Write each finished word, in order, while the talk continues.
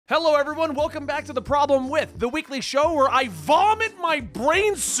Hello everyone, welcome back to The Problem With, the weekly show where I vomit my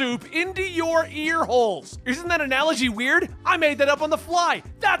brain soup into your ear holes. Isn't that analogy weird? I made that up on the fly.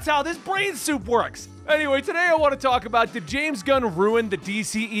 That's how this brain soup works. Anyway, today I want to talk about, did James Gunn ruin the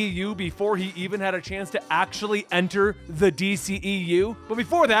DCEU before he even had a chance to actually enter the DCEU? But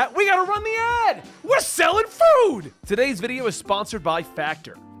before that, we gotta run the ad! We're selling food! Today's video is sponsored by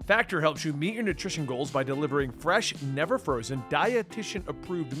Factor. Factor helps you meet your nutrition goals by delivering fresh, never frozen,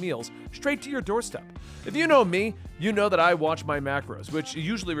 dietitian-approved meals straight to your doorstep. If you know me, you know that I watch my macros, which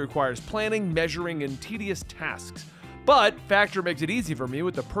usually requires planning, measuring, and tedious tasks. But Factor makes it easy for me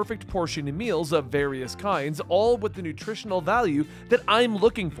with the perfect portion of meals of various kinds, all with the nutritional value that I'm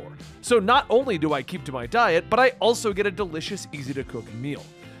looking for. So not only do I keep to my diet, but I also get a delicious, easy-to-cook meal.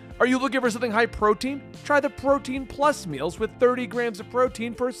 Are you looking for something high protein? Try the Protein Plus meals with 30 grams of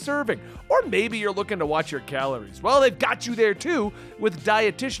protein per serving. Or maybe you're looking to watch your calories. Well, they've got you there too with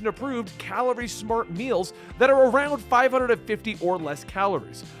dietitian-approved calorie-smart meals that are around 550 or less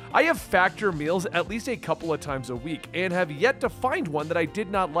calories. I have Factor meals at least a couple of times a week and have yet to find one that I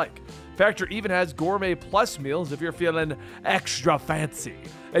did not like. Factor even has Gourmet Plus meals if you're feeling extra fancy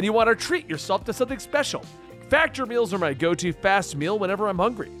and you want to treat yourself to something special. Factor meals are my go-to fast meal whenever I'm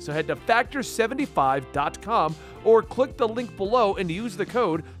hungry, so head to factor75.com or click the link below and use the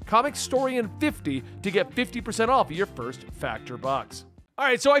code Comicstorian50 to get 50% off of your first Factor box. All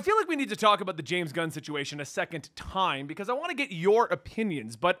right, so I feel like we need to talk about the James Gunn situation a second time because I want to get your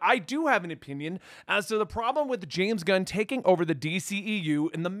opinions, but I do have an opinion as to the problem with James Gunn taking over the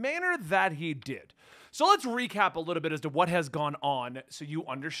DCEU in the manner that he did. So let's recap a little bit as to what has gone on so you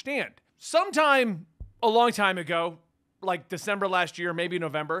understand. Sometime a long time ago, like December last year, maybe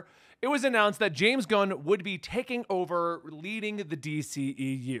November, it was announced that James Gunn would be taking over leading the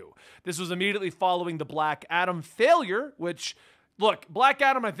DCEU. This was immediately following the Black Adam failure, which, look, Black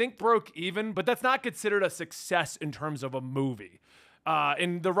Adam I think broke even, but that's not considered a success in terms of a movie.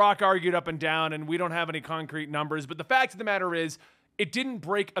 And The Rock argued up and down, and we don't have any concrete numbers, but the fact of the matter is, it didn't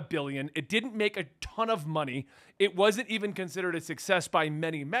break $1 billion. It didn't make a ton of money. It wasn't even considered a success by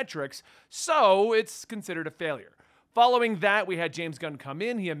many metrics, so it's considered a failure. Following that, we had James Gunn come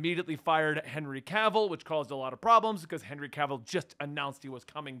in. He immediately fired Henry Cavill, which caused a lot of problems because Henry Cavill just announced he was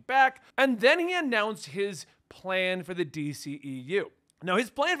coming back. And then he announced his plan for the DCEU. Now, his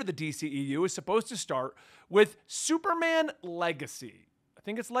plan for the DCEU is supposed to start with Superman Legacy. I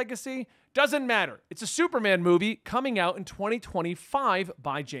think it's Legacy. Doesn't matter. It's a Superman movie coming out in 2025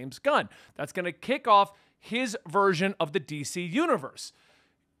 by James Gunn. That's going to kick off his version of the DC universe.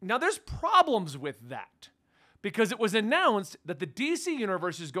 Now, there's problems with that because it was announced that the DC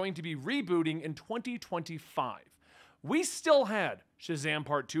universe is going to be rebooting in 2025. We still had Shazam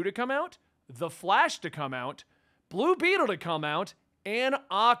Part 2 to come out, The Flash to come out, Blue Beetle to come out, and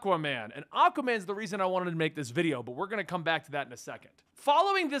Aquaman. And Aquaman's the reason I wanted to make this video, but we're going to come back to that in a second.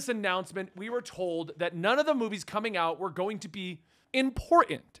 Following this announcement, we were told that none of the movies coming out were going to be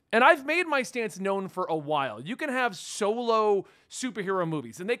important. And I've made my stance known for a while. You can have solo superhero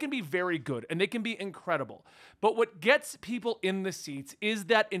movies, and they can be very good, and they can be incredible. But what gets people in the seats is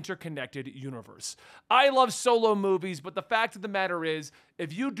that interconnected universe. I love solo movies, but the fact of the matter is,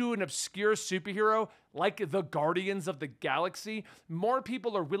 if you do an obscure superhero like the Guardians of the Galaxy, more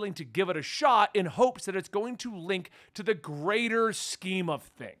people are willing to give it a shot in hopes that it's going to link to the greater scheme of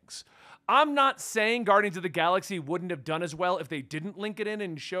things. I'm not saying Guardians of the Galaxy wouldn't have done as well if they didn't link it in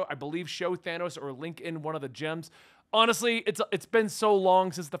and show Thanos or link in one of the gems. Honestly, it's been so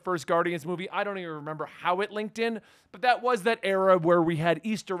long since the first Guardians movie, I don't even remember how it linked in, but that was that era where we had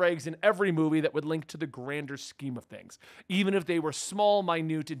Easter eggs in every movie that would link to the grander scheme of things, even if they were small,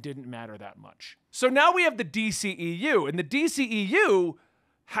 minute, and didn't matter that much. So now we have the DCEU, and the DCEU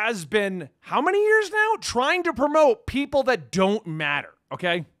has been, how many years now? Trying to promote people that don't matter,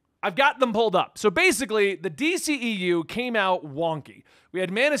 okay? I've got them pulled up. So basically, the DCEU came out wonky. We had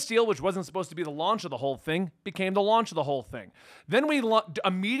Man of Steel, which wasn't supposed to be the launch of the whole thing, became the launch of the whole thing. Then we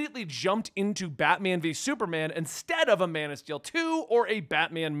immediately jumped into Batman v Superman instead of a Man of Steel 2 or a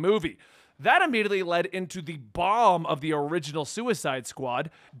Batman movie. That immediately led into the bomb of the original Suicide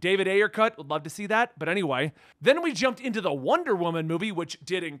Squad. David Ayer cut, would love to see that, but anyway. Then we jumped into the Wonder Woman movie, which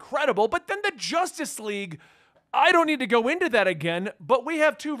did incredible, but then the Justice League, I don't need to go into that again, but we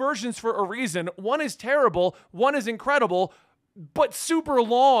have two versions for a reason. One is terrible, one is incredible, but super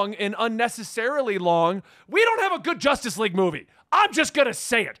long and unnecessarily long. We don't have a good Justice League movie. I'm just gonna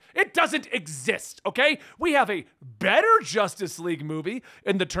say it. It doesn't exist, okay? We have a better Justice League movie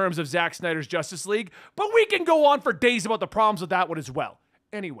in the terms of Zack Snyder's Justice League, but we can go on for days about the problems with that one as well.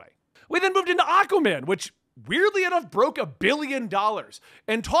 Anyway, we then moved into Aquaman, which weirdly enough, broke $1 billion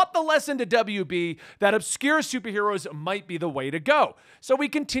and taught the lesson to WB that obscure superheroes might be the way to go. So we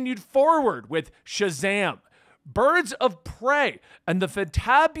continued forward with Shazam, Birds of Prey, and the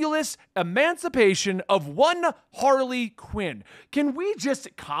fantabulous emancipation of one Harley Quinn. Can we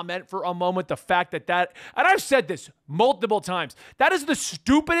just comment for a moment the fact that and I've said this multiple times, that is the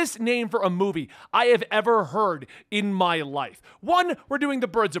stupidest name for a movie I have ever heard in my life. One, we're doing the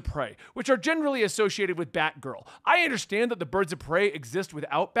Birds of Prey, which are generally associated with Batgirl. I understand that the Birds of Prey exist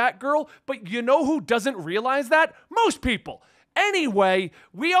without Batgirl, but you know who doesn't realize that? Most people. Anyway,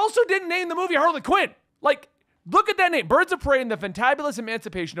 we also didn't name the movie Harley Quinn. Like, look at that name, Birds of Prey and the fantabulous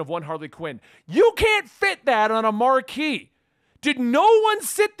emancipation of one Harley Quinn. You can't fit that on a marquee. Did no one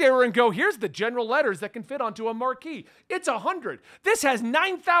sit there and go, here's the general letters that can fit onto a marquee? It's 100. This has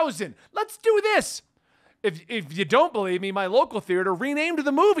 9,000. Let's do this. If you don't believe me, my local theater renamed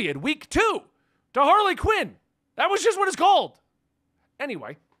the movie in week 2 to Harley Quinn. That was just what it's called.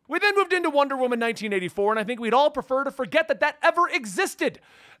 Anyway, we then moved into Wonder Woman 1984, and I think we'd all prefer to forget that ever existed.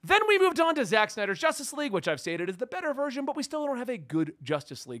 Then we moved on to Zack Snyder's Justice League, which I've stated is the better version, but we still don't have a good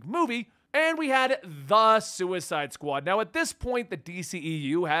Justice League movie. And we had The Suicide Squad. Now, at this point, the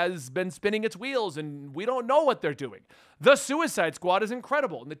DCEU has been spinning its wheels, and we don't know what they're doing. The Suicide Squad is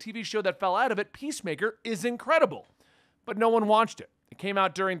incredible, and the TV show that fell out of it, Peacemaker, is incredible. But no one watched it. It came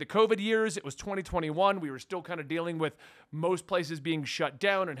out during the COVID years. It was 2021. We were still kind of dealing with most places being shut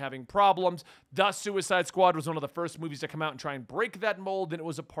down and having problems. The Suicide Squad was one of the first movies to come out and try and break that mold, and it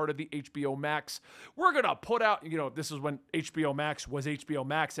was a part of the HBO Max. We're going to put out, this is when HBO Max was HBO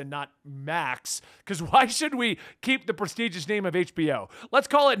Max and not Max, because why should we keep the prestigious name of HBO? Let's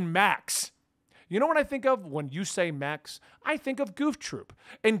call it Max. You know what I think of when you say Max? I think of Goof Troop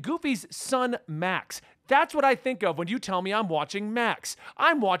and Goofy's son, Max. That's what I think of when you tell me I'm watching Max.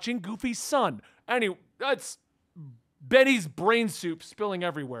 I'm watching Goofy's son. Anyway, that's Benny's brain soup spilling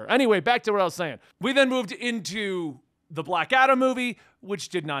everywhere. Anyway, back to what I was saying. We then moved into the Black Adam movie, which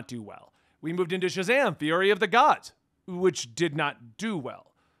did not do well. We moved into Shazam, Fury of the Gods, which did not do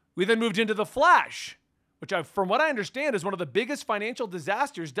well. We then moved into The Flash, which from what I understand is one of the biggest financial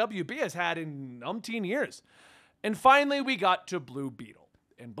disasters WB has had in umpteen years. And finally, we got to Blue Beetle.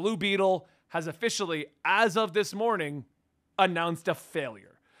 And Blue Beetle has officially, as of this morning, announced a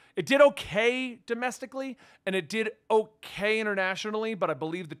failure. It did okay domestically, and it did okay internationally, but I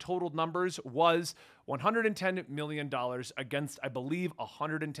believe the total numbers was $110 million against, I believe, a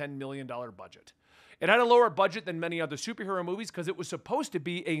 $110 million budget. It had a lower budget than many other superhero movies because it was supposed to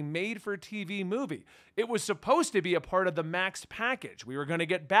be a made-for-TV movie. It was supposed to be a part of the Max package. We were going to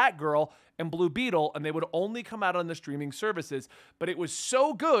get Batgirl and Blue Beetle, and they would only come out on the streaming services. But it was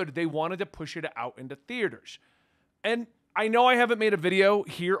so good, they wanted to push it out into theaters. And I know I haven't made a video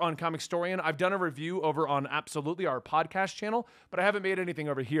here on Comicstorian. I've done a review over on Absolutely, our podcast channel, but I haven't made anything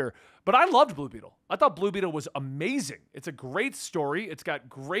over here. But I loved Blue Beetle. I thought Blue Beetle was amazing. It's a great story. It's got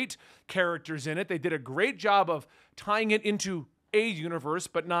great characters in it. They did a great job of tying it into a universe,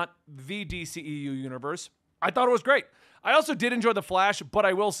 but not the DCEU universe. I thought it was great. I also did enjoy The Flash, but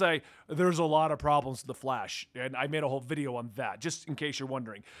I will say there's a lot of problems with The Flash, and I made a whole video on that, just in case you're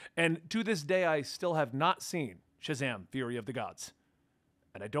wondering. And to this day, I still have not seen Shazam, Fury of the Gods.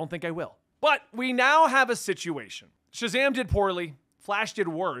 And I don't think I will. But we now have a situation. Shazam did poorly. Flash did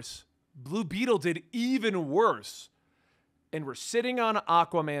worse. Blue Beetle did even worse. And we're sitting on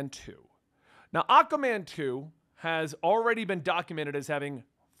Aquaman 2. Now, Aquaman 2 has already been documented as having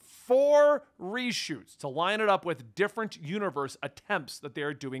 4 reshoots to line it up with different universe attempts that they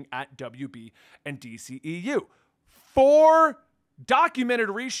are doing at WB and DCEU. 4 documented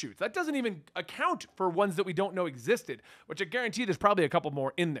reshoots. That doesn't even account for ones that we don't know existed, which I guarantee there's probably a couple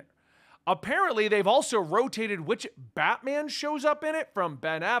more in there. Apparently, they've also rotated which Batman shows up in it, from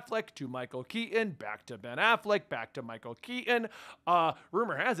Ben Affleck to Michael Keaton, back to Ben Affleck, back to Michael Keaton.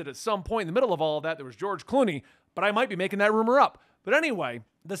 Rumor has it at some point in the middle of all of that, there was George Clooney, but I might be making that rumor up. But anyway,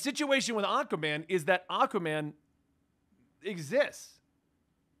 the situation with Aquaman is that Aquaman exists.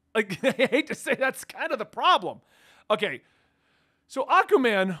 Like, I hate to say that's kind of the problem. Okay, so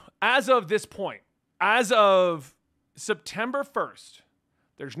Aquaman, as of this point, as of September 1st,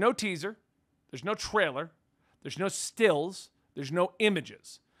 there's no teaser, there's no trailer, there's no stills, there's no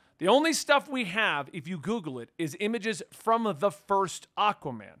images. The only stuff we have, if you Google it, is images from the first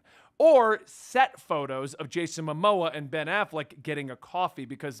Aquaman, or set photos of Jason Momoa and Ben Affleck getting a coffee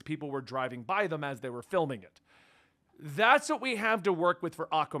because people were driving by them as they were filming it. That's what we have to work with for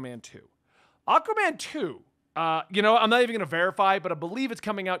Aquaman 2. Aquaman 2, I'm not even going to verify, but I believe it's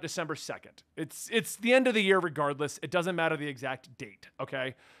coming out December 2nd. It's the end of the year regardless. It doesn't matter the exact date,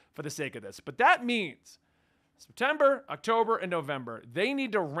 okay, for the sake of this. But that means September, October, and November, they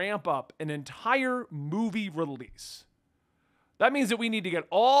need to ramp up an entire movie release. That means that we need to get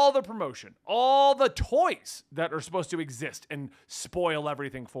all the promotion, all the toys that are supposed to exist and spoil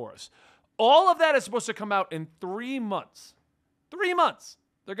everything for us. All of that is supposed to come out in 3 months. 3 months.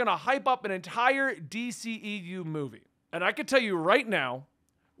 They're going to hype up an entire DCEU movie. And I can tell you right now,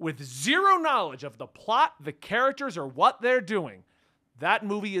 with zero knowledge of the plot, the characters, or what they're doing, that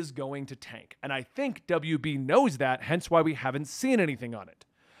movie is going to tank. And I think WB knows that, hence why we haven't seen anything on it.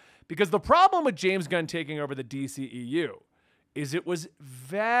 Because the problem with James Gunn taking over the DCEU is it was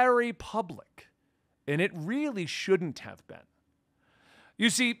very public, and it really shouldn't have been. You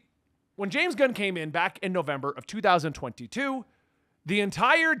see, when James Gunn came in back in November of 2022, the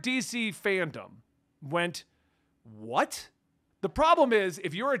entire DC fandom went, what? The problem is,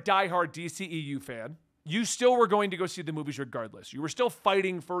 if you're a diehard DCEU fan, you still were going to go see the movies regardless. You were still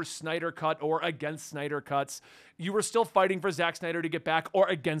fighting for Snyder Cut or against Snyder Cuts. You were still fighting for Zack Snyder to get back or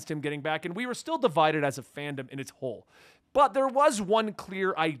against him getting back, and we were still divided as a fandom in its whole. But there was one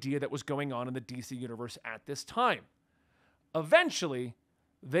clear idea that was going on in the DC universe at this time. Eventually,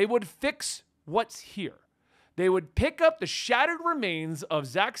 they would fix what's here. They would pick up the shattered remains of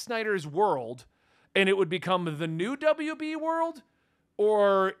Zack Snyder's world, and it would become the new WB world,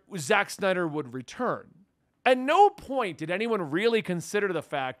 or Zack Snyder would return. At no point did anyone really consider the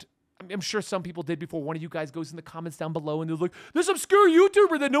fact, I'm sure some people did before one of you guys goes in the comments down below and they're like, this obscure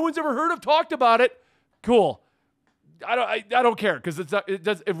YouTuber that no one's ever heard of talked about it. Cool. I don't care because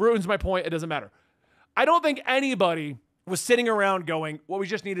it ruins my point. It doesn't matter. I don't think anybody was sitting around going, what we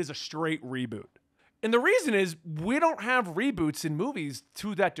just need is a straight reboot. And the reason is we don't have reboots in movies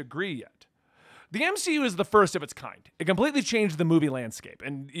to that degree yet. The MCU is the first of its kind. It completely changed the movie landscape.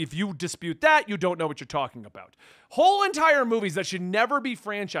 And if you dispute that, you don't know what you're talking about. Whole entire movies that should never be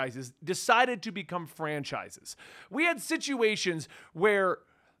franchises decided to become franchises. We had situations where,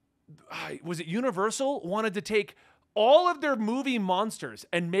 was it Universal wanted to take all of their movie monsters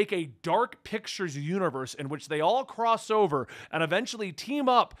and make a dark pictures universe in which they all cross over and eventually team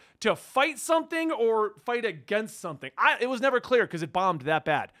up to fight something or fight against something. It was never clear because it bombed that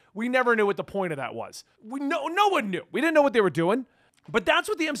bad. We never knew what the point of that was. No one knew. We didn't know what they were doing. But that's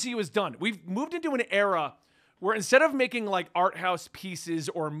what the MCU has done. We've moved into an era where instead of making like art house pieces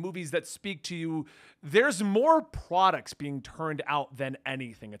or movies that speak to you, there's more products being turned out than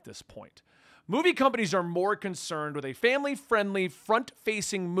anything at this point. Movie companies are more concerned with a family-friendly,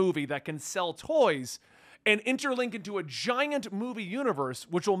 front-facing movie that can sell toys and interlink into a giant movie universe,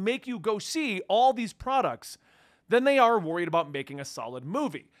 which will make you go see all these products, than they are worried about making a solid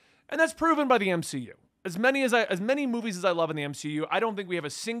movie. And that's proven by the MCU. As many movies as I love in the MCU, I don't think we have a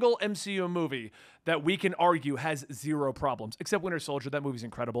single MCU movie that we can argue has zero problems, except Winter Soldier. That movie's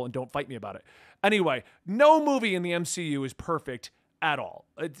incredible, and don't fight me about it. Anyway, no movie in the MCU is perfect at all.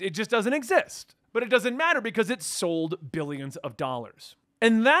 It just doesn't exist. But it doesn't matter because it sold billions of dollars.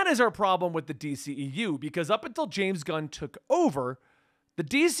 And that is our problem with the DCEU, because up until James Gunn took over, the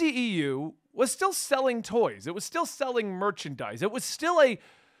DCEU was still selling toys. It was still selling merchandise. It was still a,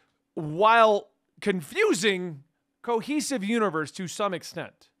 while confusing, cohesive universe to some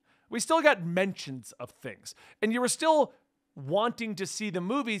extent. We still got mentions of things. And you were still wanting to see the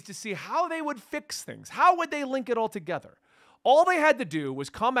movies to see how they would fix things. How would they link it all together? All they had to do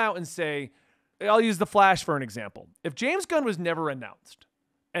was come out and say, I'll use The Flash for an example. If James Gunn was never announced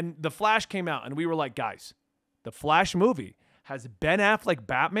and The Flash came out and we were like, guys, the Flash movie has Ben Affleck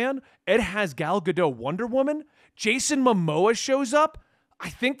Batman, it has Gal Gadot Wonder Woman, Jason Momoa shows up, I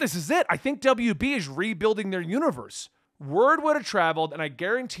think this is it. I think WB is rebuilding their universe. Word would have traveled, and I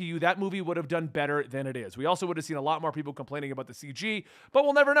guarantee you that movie would have done better than it is. We also would have seen a lot more people complaining about the CG, but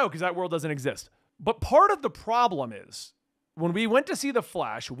we'll never know because that world doesn't exist. But part of the problem is, when we went to see The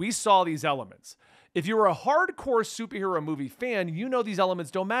Flash, we saw these elements. If you're a hardcore superhero movie fan, you know these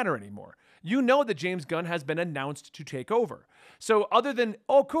elements don't matter anymore. You know that James Gunn has been announced to take over. So other than,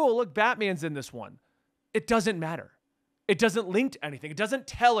 oh cool, look, Batman's in this one, it doesn't matter. It doesn't link to anything. It doesn't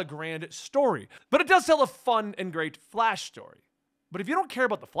tell a grand story. But it does tell a fun and great Flash story. But if you don't care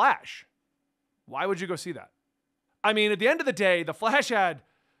about The Flash, why would you go see that? I mean, at the end of the day, The Flash had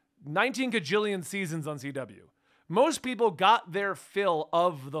 19 gajillion seasons on CW. Most people got their fill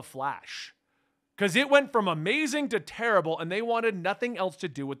of The Flash because it went from amazing to terrible and they wanted nothing else to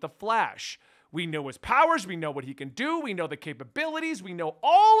do with The Flash. We know his powers, we know what he can do, we know the capabilities, we know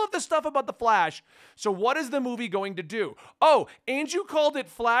all of the stuff about The Flash. So what is the movie going to do? Oh, and you called it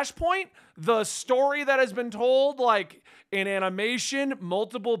Flashpoint? The story that has been told like in animation,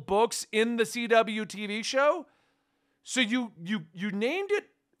 multiple books in the CW TV show? So you named it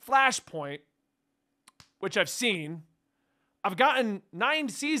Flashpoint. which I've seen. I've gotten 9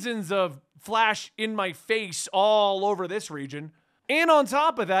 seasons of Flash in my face all over this region. And on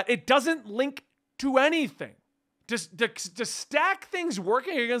top of that, it doesn't link to anything. To stack things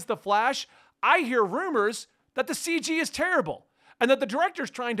working against the Flash, I hear rumors that the CG is terrible and that the director's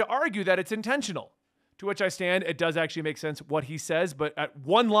trying to argue that it's intentional. To which I stand, it does actually make sense what he says, but at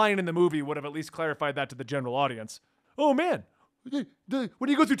one line in the movie would have at least clarified that to the general audience. Oh man, when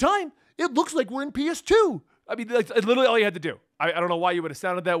you go through time, it looks like we're in PS2. I mean, that's literally all you had to do. I don't know why you would have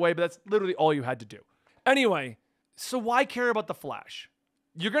sounded that way, but that's literally all you had to do. Anyway, so why care about the Flash?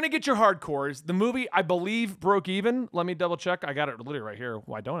 You're going to get your hardcores. The movie, I believe, broke even. Let me double check. I got it literally right here.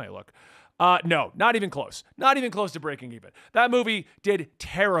 Why don't I look? No, not even close. Not even close to breaking even. That movie did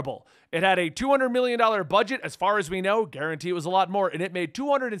terrible. It had a $200 million budget, as far as we know. Guarantee it was a lot more. And it made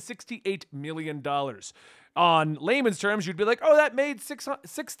 $268 million. On layman's terms, you'd be like, oh, that made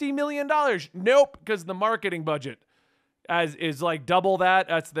 $60 million. Nope, because the marketing budget is like double that.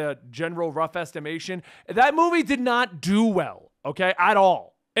 That's the general rough estimation. That movie did not do well, okay, at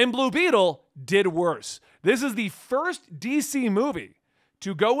all. And Blue Beetle did worse. This is the first DC movie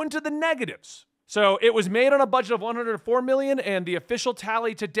to go into the negatives. So it was made on a budget of $104 million, and the official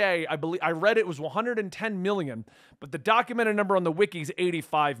tally today, I believe, I read it was $110 million, but the documented number on the wiki is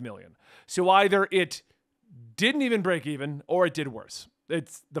 $85 million. So either it didn't even break even, or it did worse.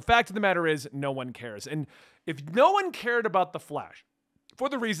 It's the fact of the matter is no one cares. And if no one cared about the Flash, for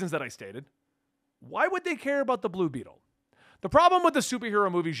the reasons that I stated, why would they care about the Blue Beetle? The problem with the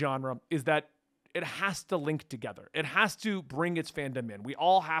superhero movie genre is that it has to link together. It has to bring its fandom in. We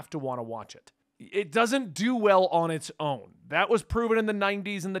all have to want to watch it. It doesn't do well on its own. That was proven in the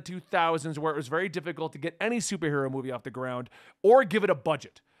 90s and the 2000s, where it was very difficult to get any superhero movie off the ground or give it a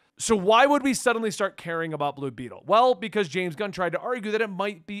budget. So why would we suddenly start caring about Blue Beetle? Well, because James Gunn tried to argue that it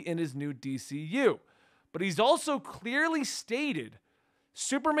might be in his new DCU. But he's also clearly stated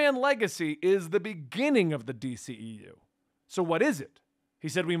Superman Legacy is the beginning of the DCEU. So what is it? He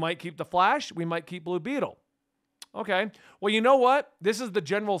said we might keep the Flash, we might keep Blue Beetle. Okay, well, you know what? This is the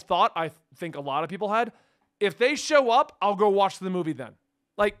general thought I think a lot of people had. If they show up, I'll go watch the movie then.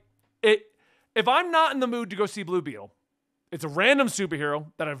 Like, if I'm not in the mood to go see Blue Beetle, it's a random superhero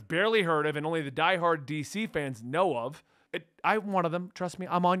that I've barely heard of and only the diehard DC fans know of. I'm one of them. Trust me,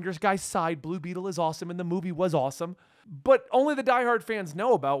 I'm on your guy's side. Blue Beetle is awesome and the movie was awesome. But only the diehard fans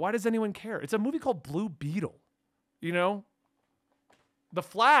know about. Why does anyone care? It's a movie called Blue Beetle. You know? The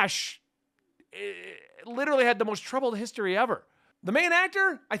Flash literally had the most troubled history ever. The main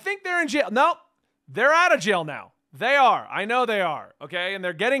actor, I think they're in jail. No, they're out of jail now. They are. I know they are. Okay? And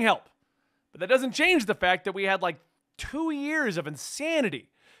they're getting help. But that doesn't change the fact that we had like 2 years of insanity,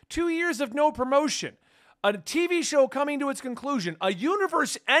 2 years of no promotion, a TV show coming to its conclusion, a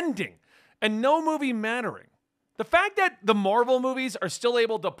universe ending, and no movie mattering. The fact that the Marvel movies are still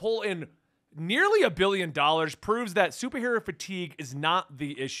able to pull in nearly $1 billion proves that superhero fatigue is not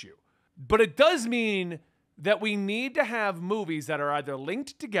the issue. But it does mean that we need to have movies that are either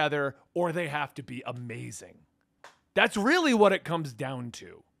linked together or they have to be amazing. That's really what it comes down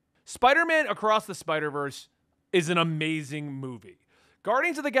to. Spider-Man Across the Spider-Verse is an amazing movie.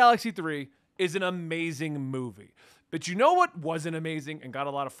 Guardians of the Galaxy 3 is an amazing movie. But you know what wasn't amazing and got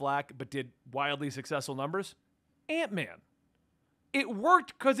a lot of flack but did wildly successful numbers? Ant-Man. It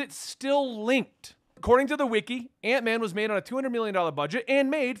worked because it's still linked. According to the wiki, Ant-Man was made on a $200 million budget and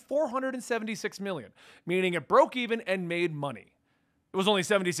made $476 million, meaning it broke even and made money. It was only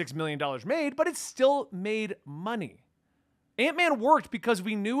 $76 million made, but it still made money. Ant-Man worked because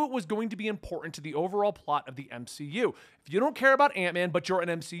we knew it was going to be important to the overall plot of the MCU. If you don't care about Ant-Man, but you're an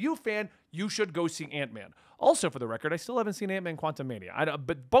MCU fan, you should go see Ant-Man. Also, for the record, I still haven't seen Ant-Man Quantumania.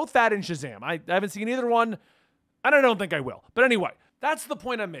 But both that and Shazam. I haven't seen either one, and I don't think I will. But anyway, that's the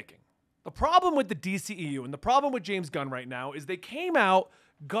point I'm making. The problem with the DCEU and the problem with James Gunn right now is they came out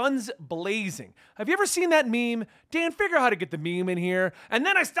guns blazing. Have you ever seen that meme? Dan, figure out how to get the meme in here. And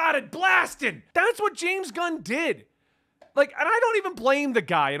then I started blasting. That's what James Gunn did. Like, and I don't even blame the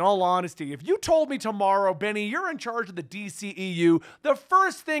guy, in all honesty. If you told me tomorrow, Benny, you're in charge of the DCEU, the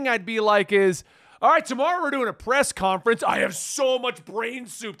first thing I'd be like is, all right, tomorrow we're doing a press conference. I have so much brain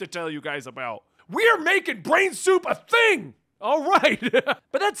soup to tell you guys about. We are making brain soup a thing. All right.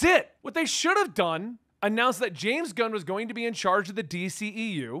 But that's it. What they should have done, announced that James Gunn was going to be in charge of the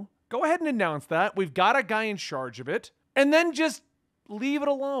DCEU. Go ahead and announce that. We've got a guy in charge of it. And then just leave it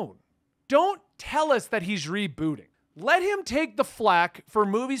alone. Don't tell us that he's rebooting. Let him take the flack for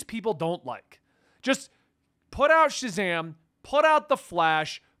movies people don't like. Just put out Shazam, put out The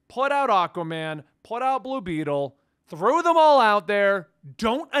Flash, put out Aquaman, put out Blue Beetle, Throw them all out there.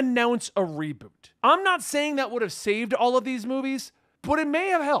 Don't announce a reboot. I'm not saying that would have saved all of these movies, but it may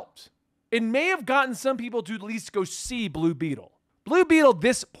have helped. It may have gotten some people to at least go see Blue Beetle. Blue Beetle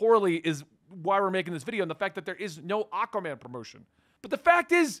this poorly is why we're making this video, and the fact that there is no Aquaman promotion. But the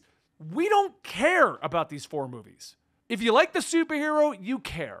fact is, we don't care about these 4 movies. If you like the superhero, you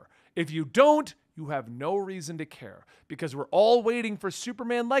care. If you don't, you have no reason to care, because we're all waiting for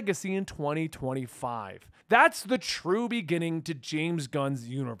Superman Legacy in 2025. That's the true beginning to James Gunn's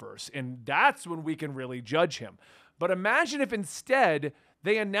universe, and that's when we can really judge him. But imagine if instead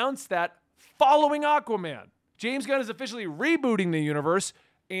they announced that following Aquaman. James Gunn is officially rebooting the universe,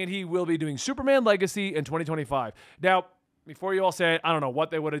 and he will be doing Superman Legacy in 2025. Now, before you all say, I don't know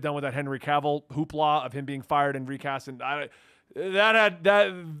what they would have done with that Henry Cavill hoopla of him being fired and recast, and I'm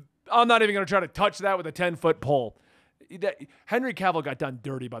not even going to try to touch that with a 10-foot pole. Henry Cavill got done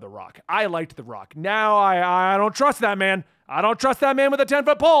dirty by The Rock. I liked The Rock. Now I don't trust that man. I don't trust that man with a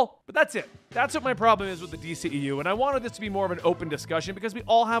 10-foot pole. But that's it. That's what my problem is with the DCEU, and I wanted this to be more of an open discussion because we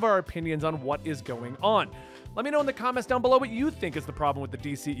all have our opinions on what is going on. Let me know in the comments down below what you think is the problem with the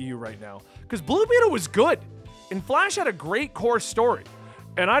DCEU right now. Because Blue Beetle was good, and Flash had a great core story,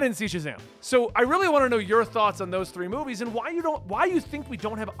 and I didn't see Shazam. So I really want to know your thoughts on those 3 movies and why you think we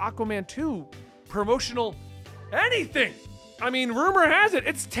don't have Aquaman 2 promotional anything. I mean, rumor has it,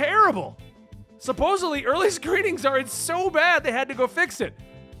 it's terrible. Supposedly, early screenings are it's so bad they had to go fix it.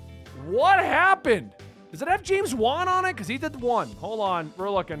 What happened? Does it have James Wan on it? Because he did 1. Hold on, we're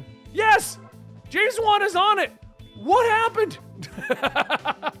looking. Yes! James Wan is on it. What happened?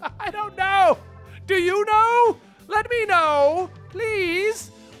 I don't know. Do you know? Let me know,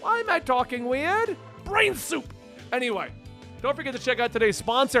 please. Why am I talking weird? Brain soup. Anyway, don't forget to check out today's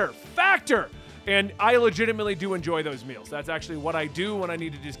sponsor, Factor. And I legitimately do enjoy those meals. That's actually what I do when I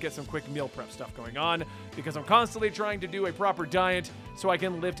need to just get some quick meal prep stuff going on, because I'm constantly trying to do a proper diet so I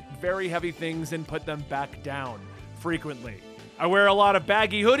can lift very heavy things and put them back down frequently. I wear a lot of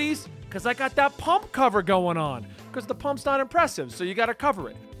baggy hoodies because I got that pump cover going on, because the pump's not impressive, so you got to cover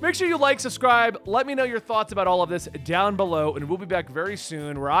it. Make sure you like, subscribe, let me know your thoughts about all of this down below, and we'll be back very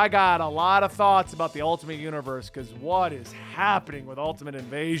soon where I got a lot of thoughts about the Ultimate Universe, because what is happening with Ultimate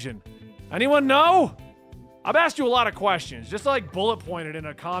Invasion? Anyone know? I've asked you a lot of questions. Just like bullet pointed in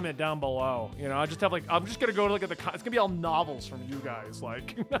a comment down below. You know, I'm just gonna go look at it's gonna be all novels from you guys.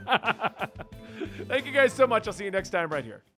 Like, thank you guys so much. I'll see you next time right here.